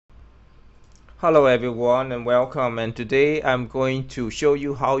Hello everyone and welcome, and today I'm going to show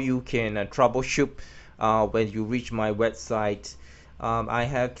you how you can troubleshoot when you reach my website. I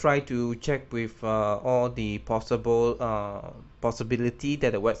have tried to check with all the possibility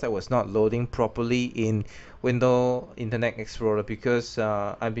that the website was not loading properly in Windows Internet Explorer because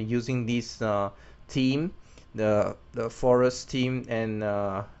I've been using this theme, the forest theme, and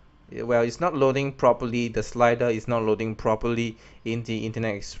well, it's not loading properly. The slider is not loading properly in the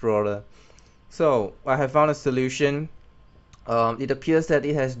Internet Explorer. So I have found a solution. It appears that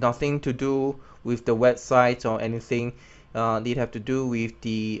it has nothing to do with the website or anything. It have to do with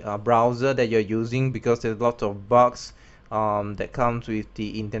the browser that you're using, because there's lots of bugs that comes with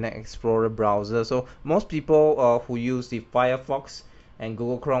the Internet Explorer browser. So most people who use the Firefox and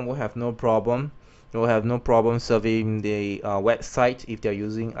Google Chrome will have no problem. Will have no problem serving the website if they're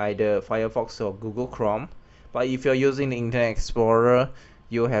using either Firefox or Google Chrome. But if you're using the Internet Explorer,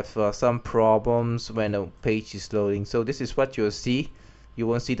 you have some problems when a page is loading. So this is what you'll see. You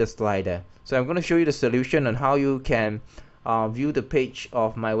won't see the slider. So I'm going to show you the solution on how you can view the page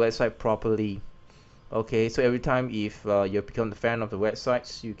of my website properly. Okay, so every time if you become the fan of the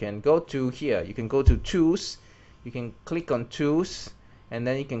websites, you can go to here. You can go to Tools. You can click on Tools, and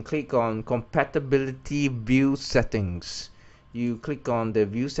then you can click on Compatibility View Settings. You click on the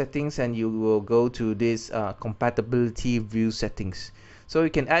View Settings, and you will go to this Compatibility View Settings. So you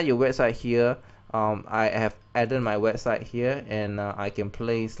can add your website here. I have added my website here, and I can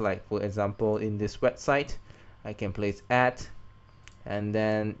place, like for example, in this website, I can place add, and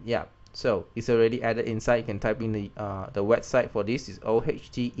then yeah, so it's already added inside. You can type in the website for this is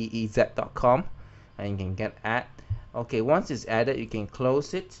ohteez.com, and you can get add. Okay, once it's added, you can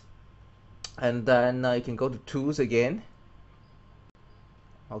close it, and then you can go to Tools again.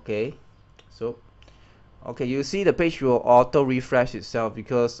 Okay, so you see the page will auto refresh itself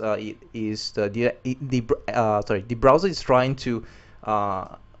because it is the browser is trying to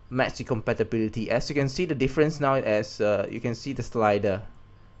match the compatibility. As you can see, the difference now, as you can see the slider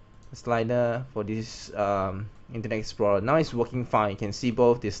for this Internet Explorer now is working fine. You can see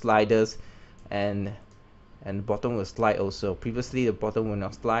both the sliders and the bottom will slide also. Previously the bottom will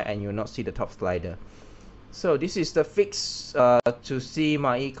not slide, and you will not see the top slider. So this is the fix to see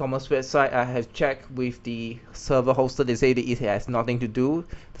my e-commerce website. I have checked with the server hoster. They say that it has nothing to do.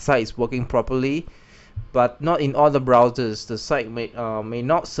 The site is working properly, but not in all the browsers. The site may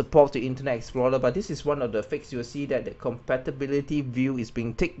not support the Internet Explorer, but this is one of the fix. You'll see that the compatibility view is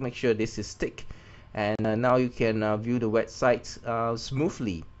being ticked. Make sure this is ticked, and now you can view the website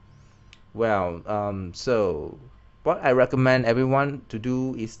smoothly. Well, so what I recommend everyone to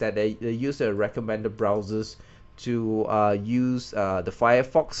do is that they use the recommended browsers to use the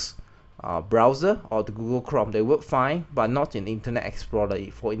Firefox browser or the Google Chrome. They work fine, but not in Internet Explorer.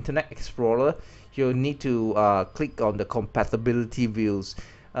 For Internet Explorer, you'll need to click on the compatibility views.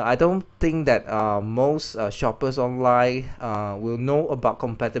 I don't think that most shoppers online will know about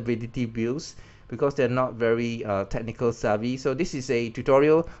compatibility views, because they're not very technical savvy. So this is a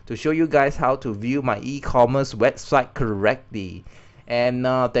tutorial to show you guys how to view my e-commerce website correctly. And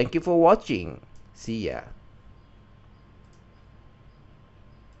thank you for watching. See ya.